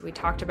We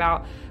talked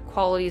about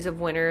qualities of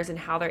winners and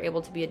how they're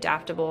able to be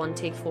adaptable and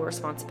take full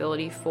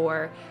responsibility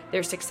for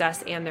their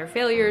success and their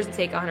failures and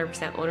take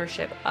 100%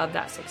 ownership of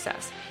that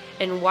success.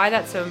 And why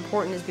that's so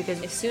important is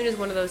because as soon as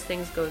one of those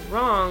things goes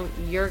wrong,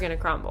 you're going to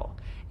crumble.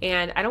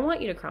 And I don't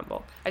want you to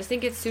crumble. I just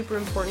think it's super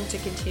important to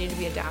continue to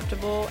be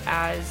adaptable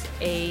as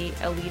a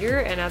leader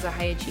and as a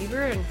high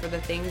achiever and for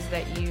the things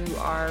that you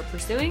are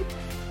pursuing,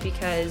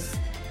 because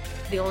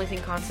the only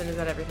thing constant is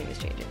that everything is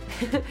changing.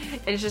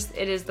 And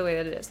it is the way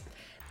that it is.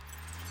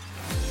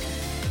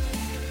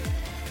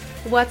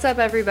 What's up,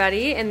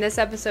 everybody? In this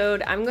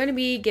episode, I'm going to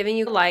be giving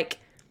you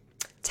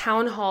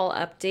town hall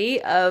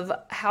update of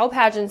how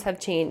pageants have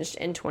changed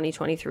in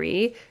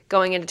 2023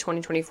 going into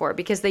 2024,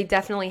 because they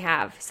definitely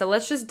have. So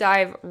let's just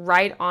dive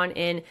right on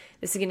in.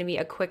 This is going to be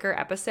a quicker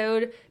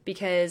episode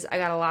because I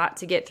got a lot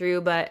to get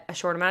through, but a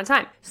short amount of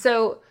time.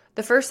 So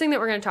the first thing that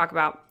we're going to talk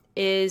about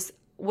is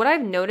what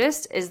I've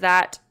noticed is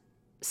that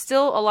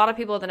still a lot of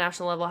people at the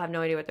national level have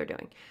no idea what they're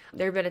doing.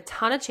 There have been a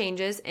ton of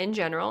changes in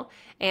general,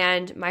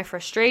 and my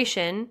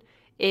frustration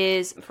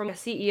is, from a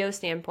CEO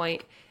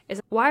standpoint,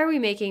 is why are we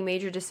making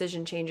major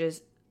decision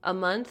changes a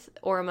month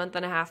or a month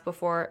and a half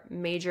before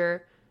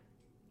major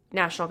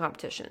national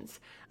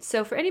competitions?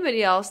 So for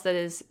anybody else that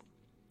is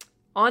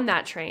on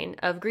that train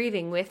of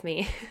grieving with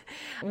me,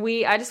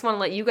 I just want to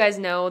let you guys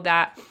know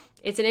that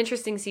it's an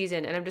interesting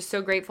season, and I'm just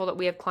so grateful that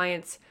we have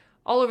clients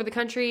all over the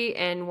country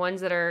and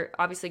ones that are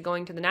obviously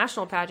going to the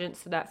national pageant,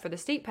 so that for the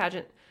state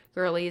pageant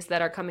girlies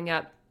that are coming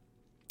up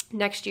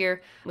next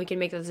year, we can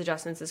make those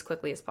adjustments as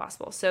quickly as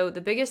possible. So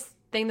the biggest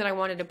thing that I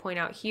wanted to point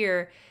out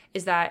here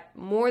is that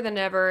more than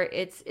ever,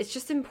 it's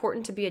just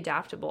important to be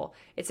adaptable.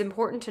 It's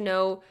important to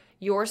know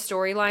your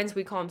storylines.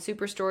 We call them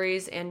super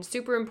stories, and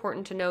super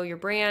important to know your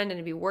brand and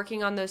to be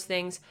working on those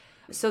things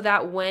so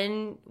that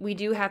when we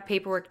do have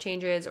paperwork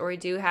changes or we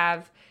do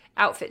have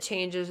outfit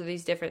changes or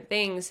these different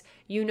things,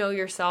 you know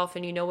yourself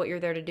and you know what you're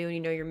there to do and you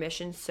know your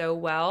mission so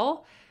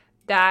well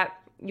that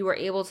you are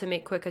able to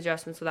make quick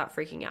adjustments without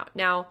freaking out.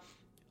 Now,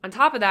 on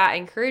top of that, I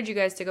encourage you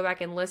guys to go back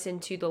and listen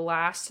to the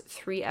last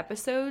 3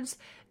 episodes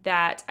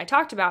that I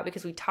talked about,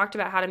 because we talked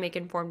about how to make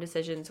informed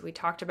decisions. We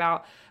talked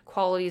about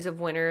qualities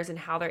of winners and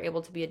how they're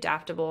able to be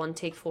adaptable and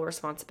take full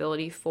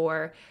responsibility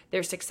for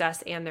their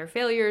success and their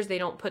failures. They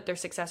don't put their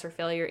success or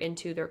failure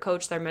into their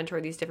coach, their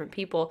mentor, these different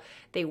people.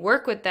 They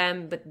work with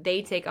them, but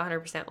they take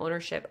 100%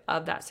 ownership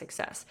of that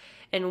success.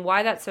 And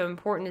why that's so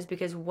important is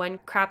because when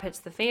crap hits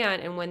the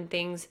fan and when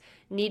things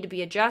need to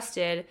be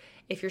adjusted,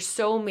 if you're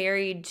so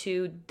married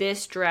to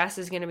this dress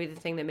is going to be the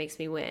thing that makes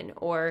me win,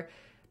 or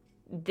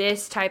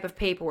this type of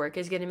paperwork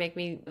is going to make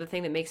me the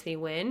thing that makes me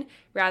win,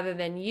 rather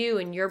than you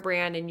and your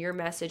brand and your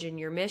message and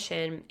your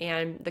mission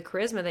and the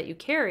charisma that you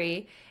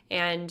carry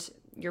and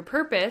your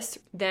purpose,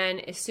 then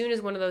as soon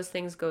as one of those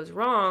things goes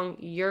wrong,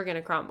 you're going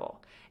to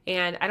crumble.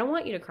 And I don't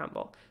want you to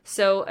crumble.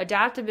 So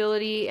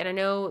adaptability, and I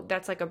know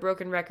that's like a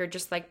broken record,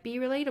 just like be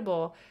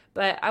relatable,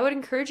 but I would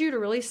encourage you to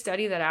really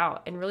study that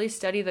out and really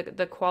study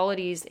the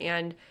qualities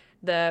and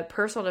the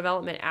personal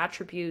development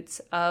attributes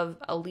of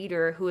a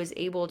leader who is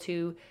able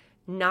to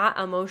not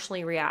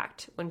emotionally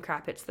react when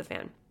crap hits the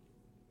fan.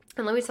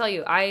 And let me tell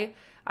you, I've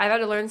had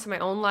to learn this in my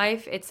own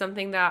life. It's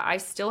something that I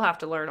still have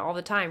to learn all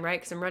the time, right?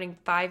 Because I'm running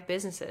 5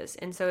 businesses.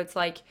 And so it's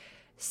like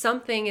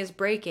something is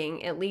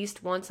breaking at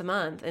least once a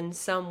month and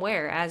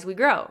somewhere as we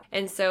grow.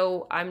 And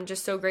so I'm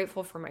just so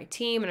grateful for my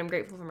team, and I'm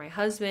grateful for my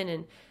husband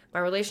and my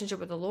relationship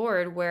with the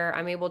Lord, where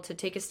I'm able to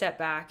take a step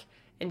back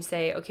and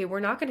say, okay, we're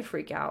not going to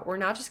freak out. We're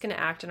not just going to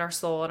act in our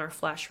soul and our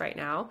flesh right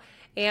now.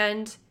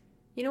 And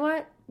you know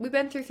what? We've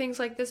been through things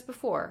like this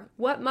before.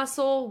 What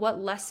muscle,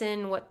 what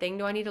lesson, what thing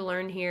do I need to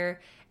learn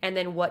here? And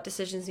then what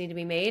decisions need to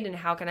be made, and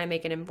how can I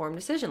make an informed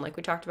decision, like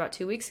we talked about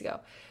 2 weeks ago?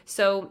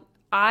 So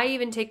I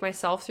even take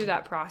myself through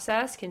that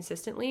process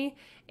consistently,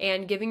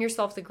 and giving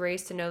yourself the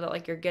grace to know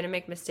that you're going to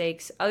make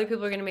mistakes. Other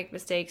people are going to make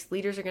mistakes.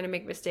 Leaders are going to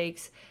make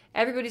mistakes.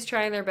 Everybody's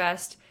trying their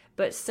best.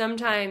 But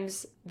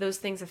sometimes those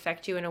things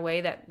affect you in a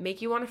way that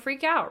make you want to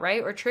freak out,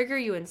 right? Or trigger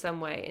you in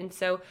some way. And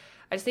so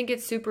I just think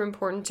it's super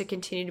important to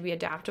continue to be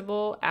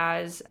adaptable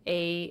as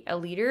a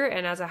leader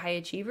and as a high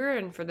achiever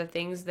and for the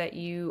things that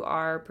you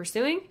are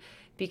pursuing,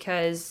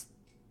 because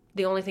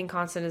the only thing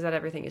constant is that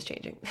everything is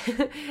changing.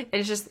 And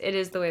it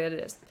is the way that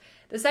it is.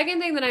 The second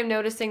thing that I'm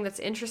noticing that's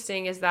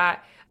interesting is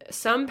that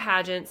some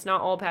pageants,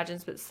 not all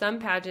pageants, but some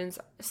pageants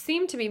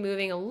seem to be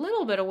moving a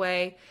little bit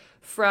away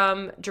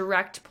from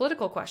direct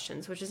political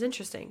questions, which is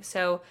interesting.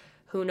 So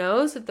who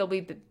knows if they'll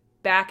be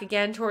back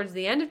again towards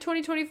the end of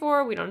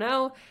 2024? We don't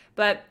know.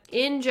 But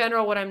in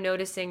general, what I'm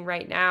noticing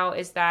right now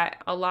is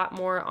that a lot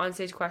more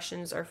onstage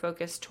questions are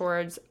focused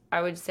towards,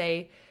 I would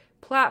say,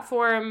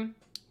 platform,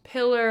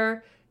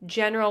 pillar,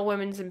 general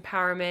women's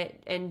empowerment,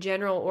 and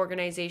general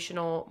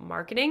organizational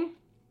marketing.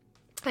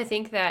 I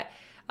think that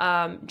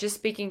just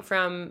speaking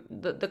from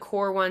the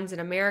core ones in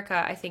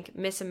America, I think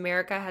Miss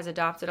America has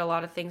adopted a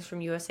lot of things from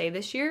USA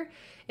this year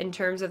in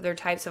terms of their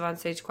types of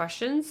onstage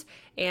questions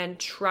and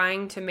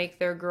trying to make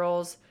their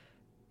girls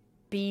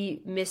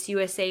be Miss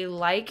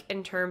USA-like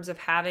in terms of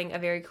having a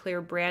very clear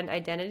brand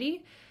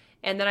identity.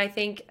 And then I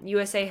think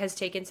USA has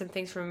taken some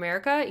things from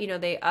America.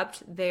 They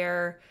upped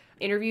their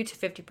interview to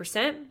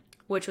 50%,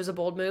 which was a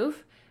bold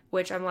move,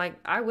 which I'm like,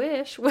 I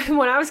wish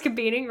when I was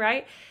competing,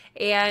 right?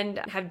 And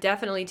have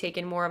definitely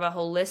taken more of a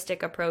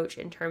holistic approach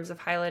in terms of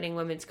highlighting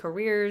women's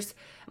careers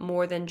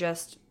more than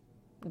just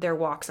their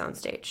walks on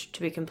stage, to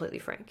be completely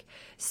frank.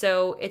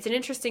 So it's an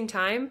interesting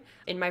time.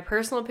 In my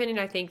personal opinion,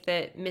 I think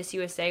that Miss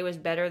USA was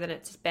better than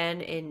it's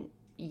been in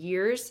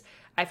years.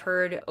 I've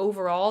heard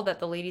overall that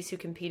the ladies who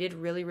competed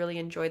really, really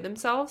enjoyed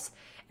themselves.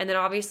 And then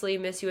obviously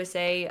Miss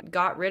USA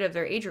got rid of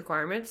their age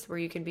requirements where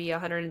you can be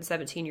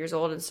 117 years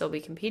old and still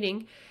be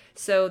competing.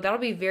 So that'll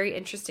be very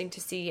interesting to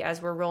see as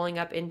we're rolling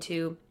up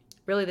into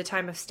really the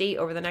time of state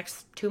over the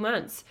next 2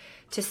 months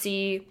to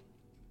see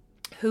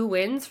who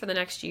wins for the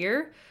next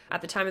year.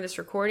 At the time of this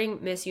recording,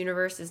 Miss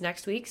Universe is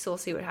next week, so we'll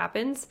see what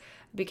happens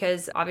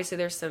because obviously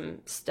there's some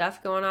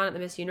stuff going on at the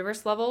Miss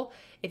Universe level.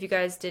 If you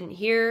guys didn't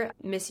hear,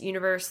 Miss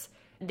Universe,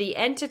 the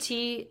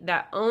entity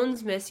that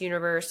owns Miss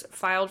Universe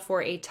filed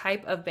for a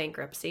type of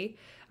bankruptcy.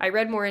 I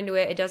read more into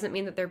it. It doesn't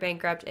mean that they're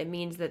bankrupt. It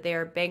means that they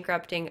are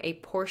bankrupting a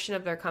portion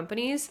of their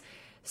companies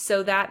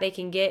so that they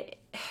can get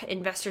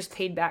investors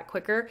paid back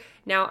quicker.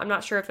 Now, I'm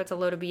not sure if that's a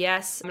load of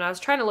BS. I was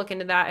trying to look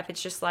into that, if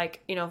it's just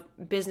like,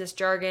 business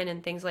jargon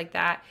and things like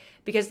that,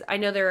 because I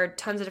know there are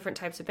tons of different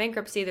types of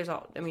bankruptcy.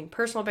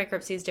 Personal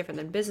bankruptcy is different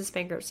than business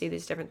bankruptcy,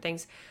 these different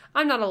things.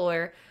 I'm not a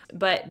lawyer,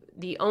 but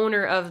the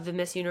owner of the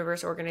Miss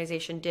Universe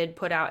organization did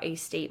put out a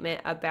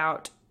statement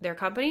about their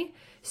company.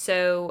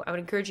 So I would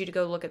encourage you to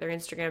go look at their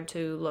Instagram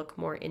to look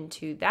more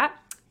into that.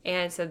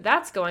 And so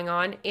that's going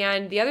on.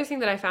 And the other thing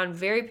that I found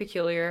very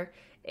peculiar,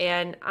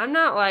 and I'm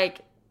not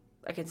like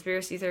a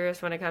conspiracy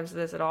theorist when it comes to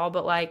this at all,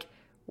 but like,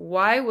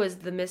 why was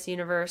the Miss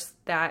Universe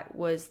that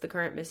was the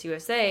current Miss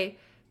USA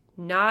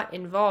not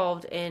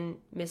involved in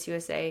Miss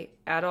USA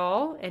at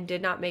all and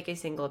did not make a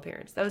single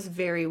appearance? That was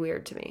very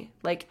weird to me.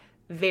 Like,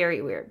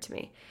 very weird to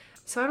me.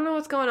 So I don't know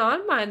what's going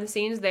on behind the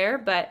scenes there,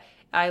 but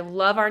I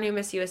love our new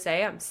Miss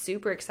USA. I'm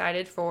super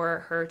excited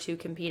for her to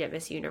compete at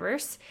Miss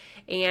Universe.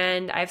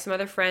 And I have some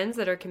other friends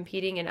that are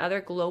competing in other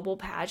global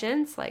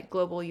pageants like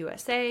Global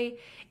USA.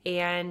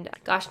 And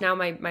gosh, now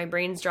my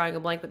brain's drawing a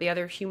blank, but the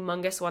other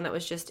humongous one that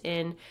was just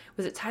in,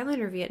 was it Thailand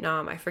or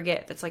Vietnam? I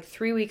forget. That's like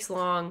 3 weeks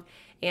long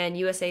and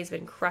USA's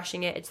been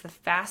crushing it. It's the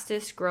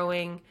fastest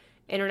growing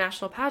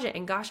international pageant.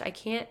 And gosh, I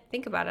can't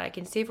think about it. I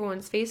can see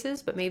everyone's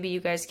faces, but maybe you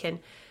guys can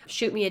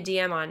shoot me a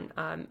DM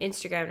on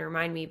Instagram to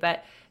remind me.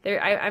 But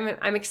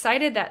I'm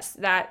excited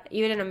that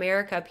even in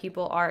America,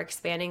 people are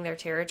expanding their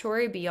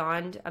territory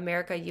beyond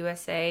America,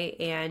 USA,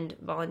 and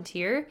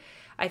volunteer.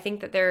 I think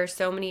that there are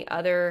so many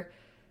other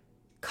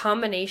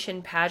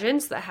combination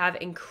pageants that have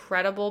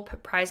incredible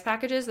prize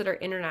packages that are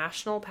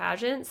international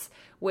pageants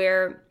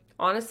where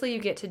honestly you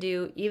get to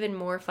do even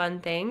more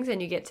fun things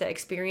and you get to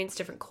experience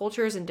different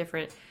cultures and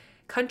different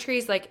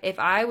countries. Like if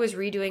I was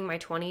redoing my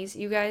 20s,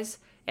 you guys,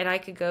 and I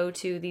could go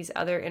to these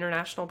other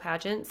international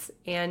pageants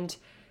and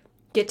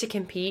get to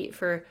compete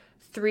for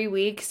 3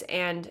 weeks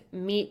and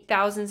meet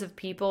thousands of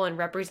people and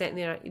represent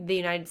the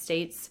United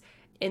States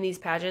in these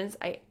pageants,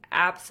 I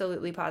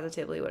absolutely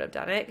positively would have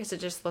done it because it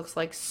just looks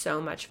like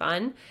so much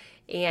fun.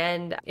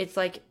 And it's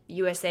like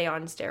USA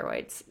on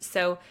steroids.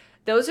 So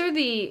those are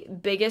the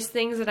biggest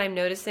things that I'm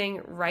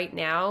noticing right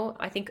now.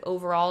 I think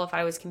overall, if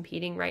I was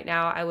competing right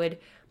now, I would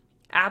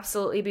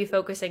absolutely be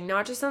focusing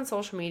not just on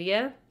social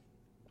media,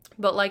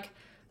 but like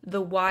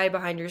the why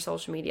behind your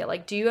social media.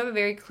 Like, do you have a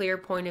very clear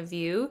point of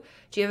view?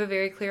 Do you have a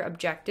very clear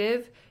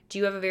objective? Do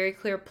you have a very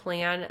clear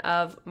plan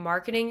of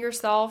marketing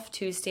yourself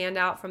to stand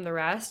out from the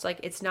rest? Like,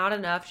 it's not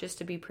enough just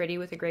to be pretty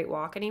with a great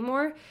walk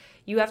anymore.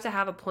 You have to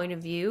have a point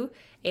of view,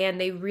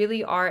 and they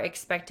really are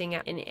expecting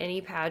in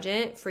any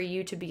pageant for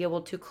you to be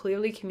able to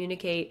clearly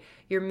communicate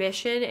your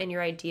mission and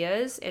your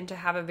ideas and to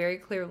have a very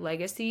clear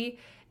legacy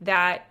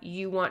that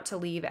you want to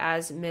leave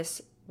as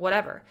Miss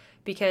whatever.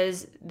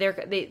 Because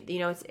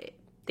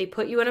they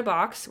put you in a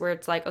box where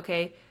it's like,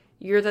 okay,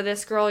 you're the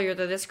this girl, you're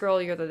the this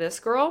girl, you're the this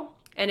girl.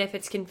 And if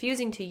it's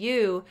confusing to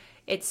you,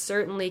 it's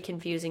certainly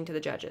confusing to the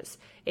judges.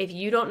 If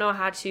you don't know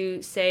how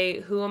to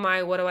say, who am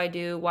I, what do I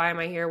do, why am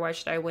I here, why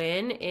should I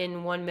win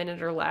in 1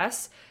 minute or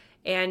less,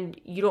 and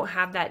you don't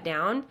have that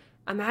down,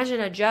 imagine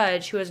a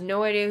judge who has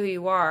no idea who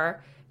you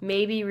are,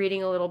 maybe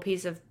reading a little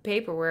piece of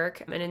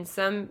paperwork. And in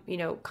some,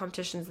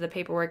 competitions, the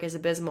paperwork is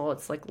abysmal.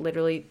 It's like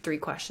literally 3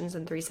 questions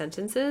and 3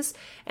 sentences.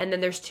 And then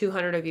there's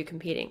 200 of you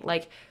competing.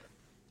 Like,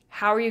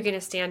 how are you going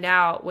to stand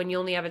out when you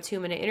only have a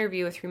 2-minute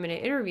interview, a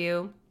 3-minute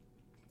interview,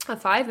 a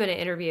 5-minute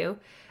interview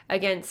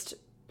against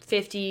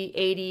 50,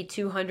 80,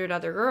 200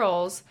 other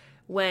girls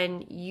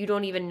when you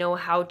don't even know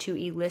how to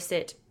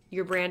elicit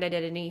your brand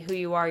identity, who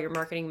you are, your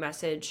marketing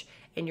message,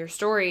 and your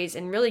stories,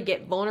 and really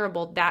get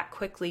vulnerable that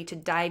quickly to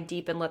dive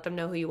deep and let them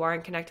know who you are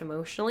and connect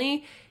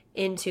emotionally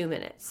in 2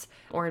 minutes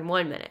or in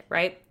 1 minute,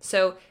 right?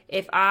 So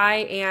if I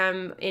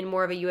am in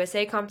more of a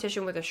USA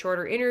competition with a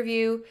shorter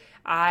interview,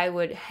 I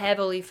would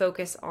heavily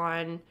focus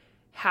on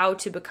how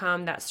to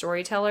become that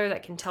storyteller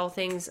that can tell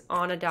things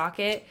on a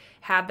docket,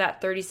 have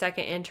that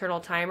 30-second internal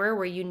timer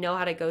where you know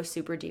how to go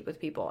super deep with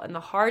people. And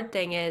the hard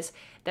thing is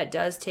that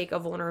does take a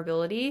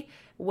vulnerability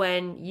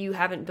when you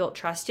haven't built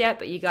trust yet,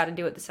 but you got to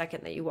do it the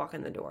second that you walk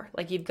in the door.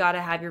 Like, you've got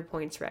to have your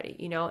points ready,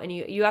 and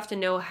you have to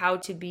know how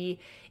to be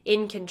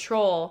in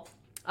control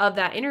of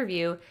that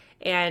interview.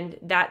 And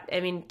that,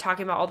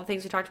 talking about all the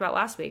things we talked about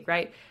last week,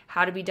 right?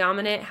 How to be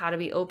dominant, how to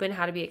be open,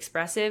 how to be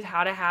expressive,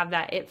 how to have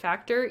that it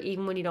factor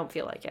even when you don't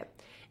feel like it.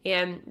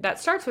 And that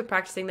starts with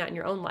practicing that in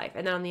your own life.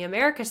 And then on the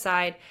America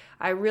side,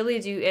 I really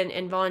do,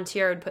 and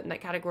volunteer I would put in that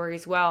category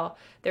as well.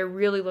 They're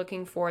really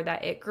looking for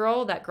that it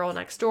girl, that girl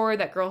next door,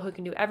 that girl who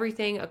can do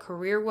everything, a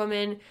career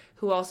woman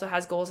who also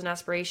has goals and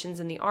aspirations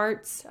in the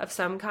arts of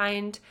some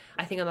kind.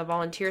 I think on the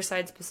volunteer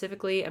side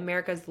specifically,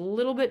 America's a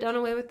little bit done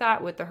away with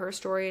that with the Her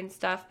Story and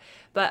stuff,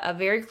 but a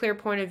very clear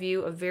point of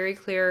view, a very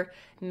clear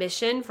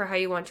mission for how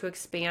you want to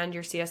expand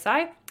your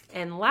CSI.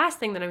 And last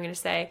thing that I'm going to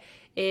say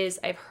is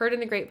I've heard in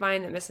the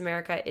grapevine that Miss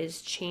America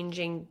is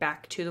changing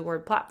back to the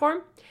word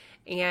platform.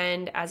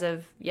 And as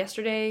of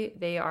yesterday,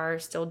 they are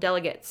still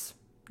delegates,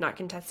 not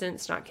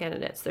contestants, not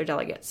candidates. They're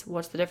delegates.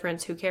 What's the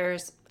difference? Who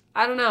cares?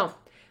 I don't know.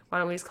 Why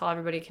don't we just call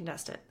everybody a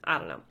contestant? I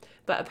don't know.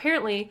 But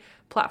apparently,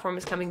 platform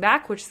is coming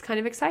back, which is kind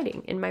of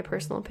exciting in my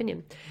personal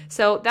opinion.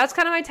 So that's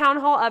kind of my town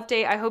hall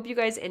update. I hope you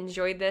guys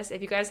enjoyed this.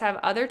 If you guys have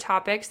other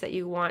topics that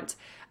you want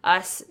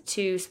us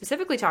to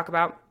specifically talk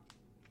about,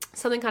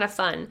 something kind of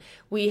fun.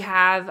 We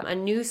have a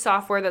new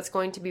software that's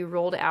going to be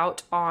rolled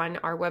out on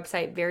our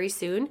website very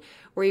soon,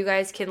 where you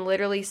guys can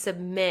literally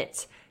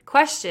submit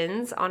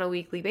questions on a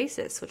weekly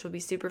basis, which will be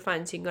super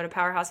fun. So you can go to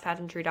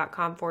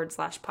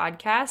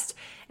powerhousepageantry.com/podcast,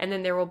 and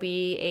then there will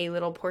be a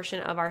little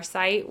portion of our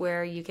site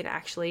where you can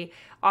actually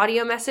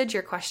audio message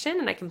your question,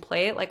 and I can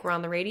play it like we're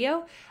on the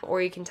radio,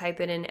 or you can type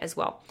it in as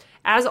well.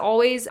 As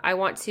always, I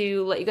want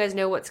to let you guys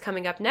know what's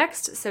coming up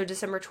next. So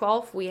December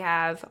 12th, we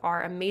have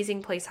our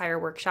amazing Place Hire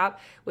workshop,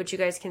 which you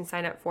guys can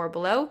sign up for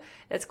below.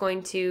 That's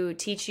going to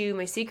teach you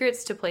my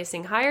secrets to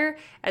placing hire,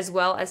 as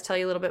well as tell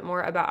you a little bit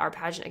more about our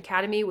Pageant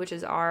Academy, which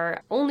is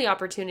our only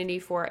opportunity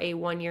for a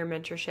 1-year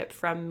mentorship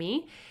from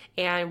me,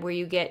 and where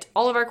you get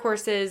all of our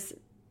courses,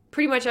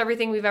 pretty much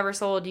everything we've ever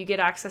sold, you get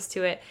access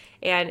to it,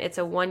 and it's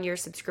a 1-year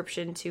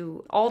subscription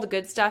to all the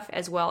good stuff,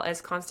 as well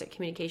as constant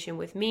communication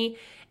with me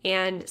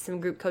and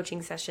some group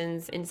coaching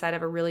sessions inside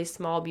of a really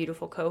small,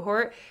 beautiful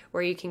cohort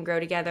where you can grow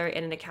together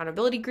in an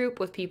accountability group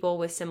with people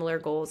with similar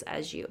goals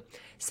as you.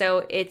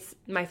 So it's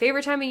my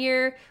favorite time of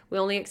year. We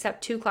only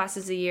accept 2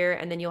 classes a year,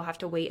 and then you'll have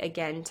to wait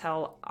again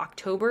till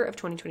October of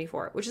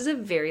 2024, which is a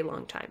very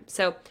long time.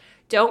 So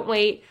don't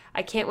wait.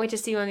 I can't wait to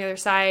see you on the other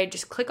side.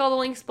 Just click all the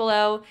links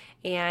below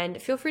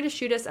and feel free to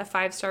shoot us a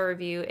 5-star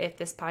review if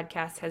this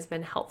podcast has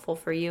been helpful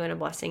for you and a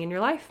blessing in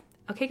your life.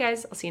 Okay,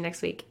 guys, I'll see you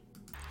next week.